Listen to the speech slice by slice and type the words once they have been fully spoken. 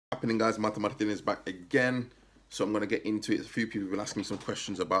happening, guys? Marta Martinez back again. So I'm going to get into it. A few people have been asking me some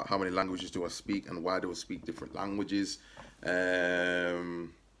questions about how many languages do I speak and why do I speak different languages. That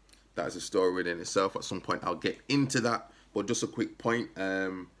is a story within itself. At some point I'll get into that, but just a quick point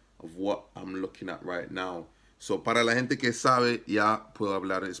of what I'm looking at right now. So para la gente que sabe, ya puedo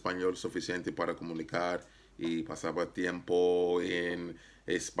hablar español suficiente para comunicar y pasaba tiempo en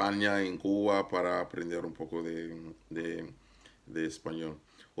España, en Cuba, para aprender un poco de espagnol.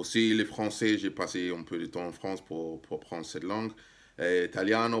 Aussi, le français, j'ai passé un peu de temps en France pour apprendre cette langue.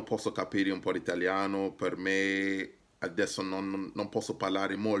 Italiano, posso capire un po' di italiano, per me adesso non posso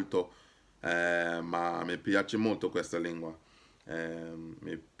parlare molto, ma mi piace molto questa lingua.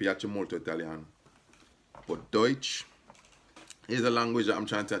 Mi piace molto italiano. But Deutsch is a language that I'm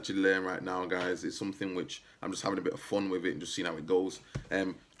trying to actually learn right now, guys. It's something which I'm just having a bit of fun with it and just seeing how it goes.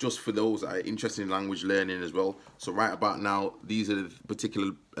 Just for those that are interested in language learning as well. So right about now, these are the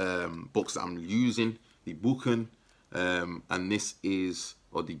particular books that I'm using. The Buchen, and this is,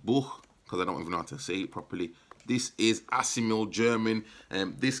 or the Buch, because I don't even know how to say it properly. This is Assimil German.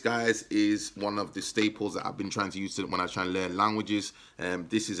 This, guys, is one of the staples that I've been trying to use when I try and learn languages.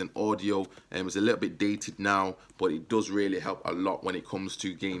 This is an audio. It's a little bit dated now, but it does really help a lot when it comes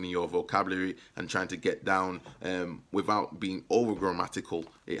to gaining your vocabulary and trying to get down without being over grammatical.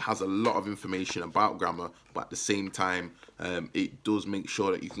 It has a lot of information about grammar, but at the same time, it does make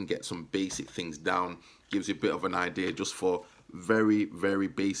sure that you can get some basic things down. Gives you a bit of an idea just for very, very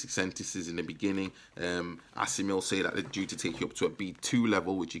basic sentences in the beginning. Assimil say that they're due to take you up to a B2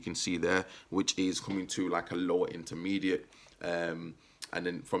 level, which you can see there, which is coming to like a lower intermediate. And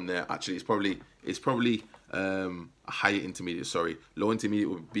then from there, actually, it's probably a higher intermediate. Sorry, low intermediate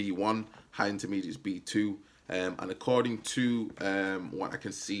would be B1, high intermediate is B2. And according to what I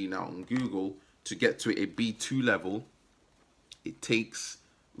can see now on Google, to get to a B2 level, it takes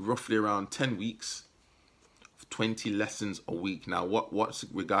roughly around 10 weeks. 20 lessons a week. Now, what's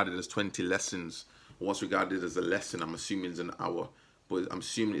regarded as 20 lessons, what's regarded as a lesson, I'm assuming is an hour, but I'm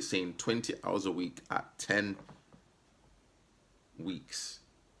assuming it's saying 20 hours a week at 10 weeks.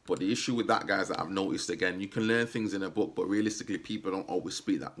 But the issue with that, guys, that I've noticed, again, you can learn things in a book, but realistically, people don't always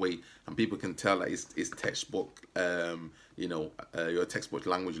speak that way, and people can tell that it's textbook, you're a textbook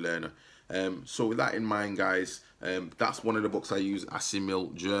language learner. So with that in mind, guys, that's one of the books I use,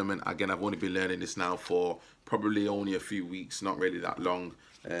 Assimil German. Again, I've only been learning this now for probably only a few weeks, not really that long,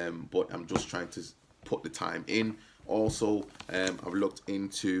 but I'm just trying to put the time in. Also, I've looked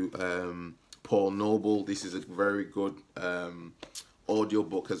into Paul Noble. This is a very good audio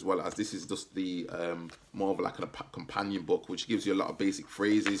book, as well as this is just the more of like a companion book, which gives you a lot of basic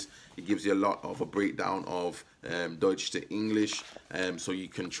phrases. It gives you a lot of a breakdown of Deutsch to English, so you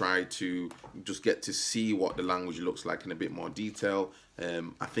can try to just get to see what the language looks like in a bit more detail.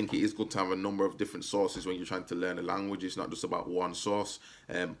 I think it is good to have a number of different sources when you're trying to learn a language. It's not just about one source,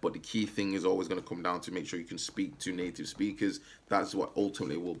 but the key thing is always going to come down to make sure you can speak to native speakers. That's what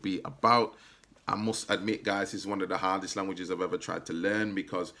ultimately will be about. I must admit, guys, this is one of the hardest languages I've ever tried to learn,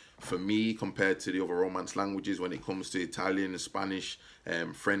 because for me, compared to the other Romance languages, when it comes to Italian, Spanish,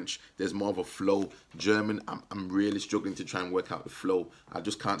 French, there's more of a flow. German, I'm really struggling to try and work out the flow. I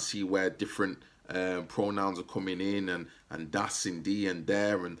just can't see where different pronouns are coming in, and das and die and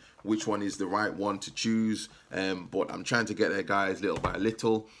there, and which one is the right one to choose. But I'm trying to get there, guys, little by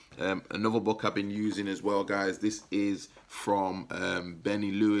little. Another book I've been using as well, guys, this is from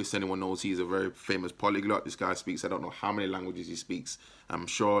Benny Lewis. Anyone knows he's a very famous polyglot. This guy speaks, I don't know how many languages he speaks. I'm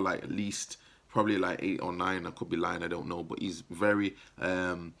sure like at least probably like 8 or 9. I could be lying, I don't know, but he's very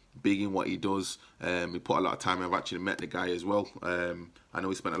big in what he does. He put a lot of time. I've actually met the guy as well. I know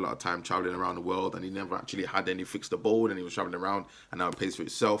he spent a lot of time traveling around the world, and he never actually had any fixed abode, and he was traveling around, and now it pays for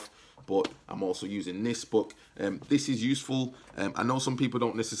itself. But I'm also using this book. This is useful. I know some people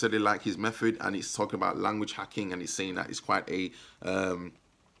don't necessarily like his method, and it's talking about language hacking, and it's saying that it's quite a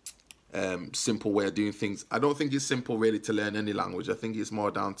simple way of doing things. I don't think it's simple really to learn any language. I think it's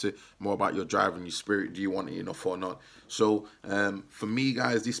more down to more about your drive and your spirit. Do you want it enough or not? So for me,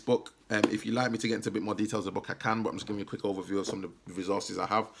 guys, this book, if you'd like me to get into a bit more details of the book, I can, but I'm just giving you a quick overview of some of the resources I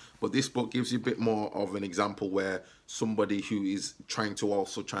have. But this book gives you a bit more of an example where somebody who is trying to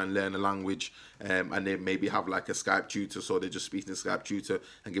also try and learn a language, and they maybe have like a Skype tutor, so they're just speaking to Skype tutor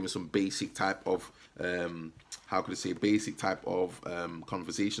and giving some basic type of how could I say, basic type of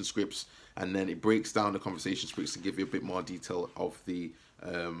conversation scripts, and then it breaks down the conversation scripts to give you a bit more detail of the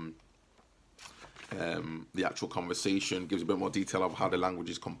the actual conversation, gives a bit more detail of how the language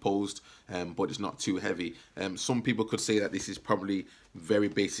is composed, but it's not too heavy. Some people could say that this is probably very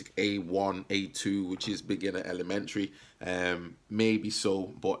basic A1, A2, which is beginner elementary. Maybe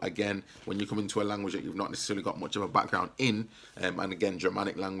so, but again, when you come into a language that you've not necessarily got much of a background in, and again,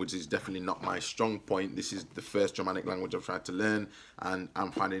 Germanic language is definitely not my strong point. This is the first Germanic language I've tried to learn, and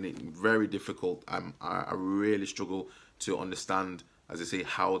I'm finding it very difficult. I really struggle to understand, as I say,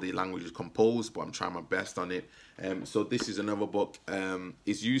 how the language is composed, but I'm trying my best on it. So this is another book.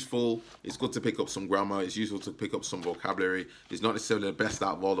 It's useful. It's good to pick up some grammar. It's useful to pick up some vocabulary. It's not necessarily the best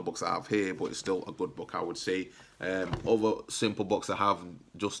out of all the books I have here, but it's still a good book, I would say. Other simple books I have,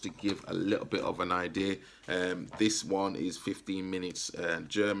 just to give a little bit of an idea. This one is 15 minutes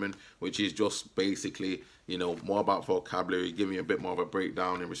German, which is just basically, you know, more about vocabulary, giving you a bit more of a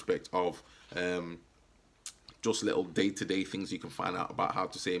breakdown in respect of just little day-to-day things you can find out about how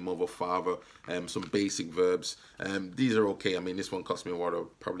to say mother, father, some basic verbs. These are okay. I mean, this one cost me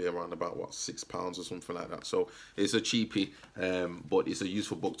probably around about, what, £6 or something like that. So it's a cheapie, but it's a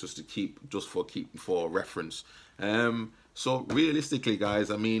useful book just to keep for reference. So realistically, guys,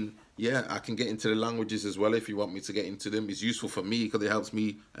 I mean, yeah, I can get into the languages as well if you want me to get into them. It's useful for me because it helps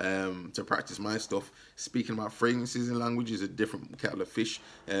me to practice my stuff. Speaking about fragrances in language is a different kettle of fish.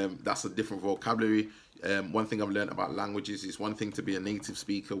 That's a different vocabulary. One thing I've learned about languages is one thing to be a native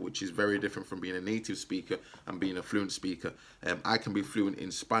speaker, which is very different from being a native speaker and being a fluent speaker. I can be fluent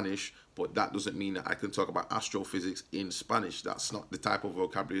in Spanish, but that doesn't mean that I can talk about astrophysics in Spanish. That's not the type of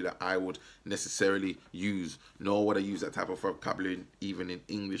vocabulary that I would necessarily use, nor would I use that type of vocabulary even in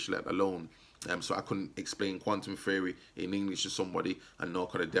English, let alone. So I couldn't explain quantum theory in English to somebody, and nor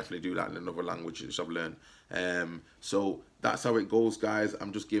could I definitely do that in another language which I've learned. So that's how it goes, guys.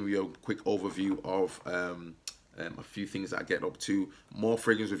 I'm just giving you a quick overview of a few things that I get up to. More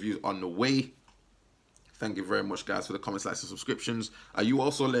fragrance reviews on the way. Thank you very much, guys, for the comments, likes, and subscriptions. Are you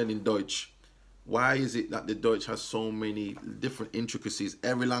also learning Deutsch? Why is it that the Deutsch has so many different intricacies?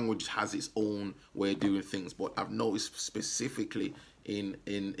 Every language has its own way of doing things, but I've noticed specifically in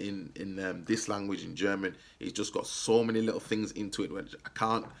this language, in German, it's just got so many little things into it where I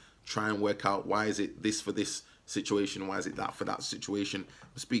can't try and work out why is it this for this situation, why is it that for that situation.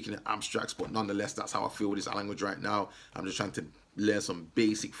 I'm speaking in abstracts, but nonetheless, that's how I feel with this language right now. I'm just trying to learn some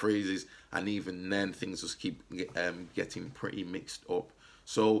basic phrases, and even then things just keep getting pretty mixed up.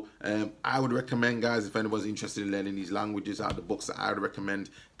 So I would recommend, guys, if anyone's interested in learning these languages, out of the books that I would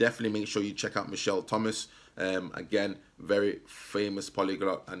recommend, definitely make sure you check out Michel Thomas. Again, very famous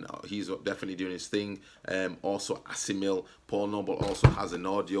polyglot, and he's definitely doing his thing. Also Assimil, Paul Noble also has an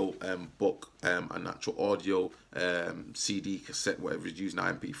audio book, an actual audio CD, cassette, whatever he's using,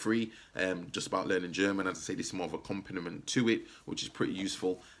 MP3, just about learning German. As I say, this is more of an accompaniment to it, which is pretty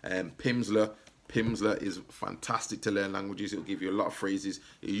useful. Pimsleur is fantastic to learn languages. It'll give you a lot of phrases.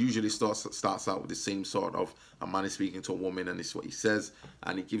 It usually starts out with the same sort of, a man is speaking to a woman and this is what he says,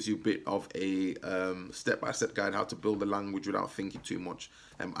 and it gives you a bit of a step-by-step guide how to build a language without thinking too much.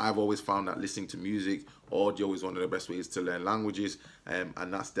 I've always found that listening to music, audio is one of the best ways to learn languages,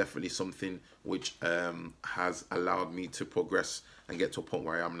 and that's definitely something which has allowed me to progress and get to a point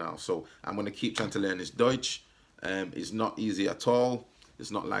where I am now. So I'm going to keep trying to learn this Deutsch. It's not easy at all. It's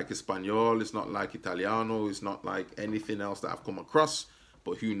not like Espanol, it's not like Italiano, it's not like anything else that I've come across.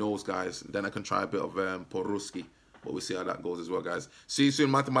 But who knows, guys? Then I can try a bit of Poruski. But we'll see how that goes as well, guys. See you soon,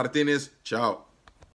 Martin Martinez. Ciao.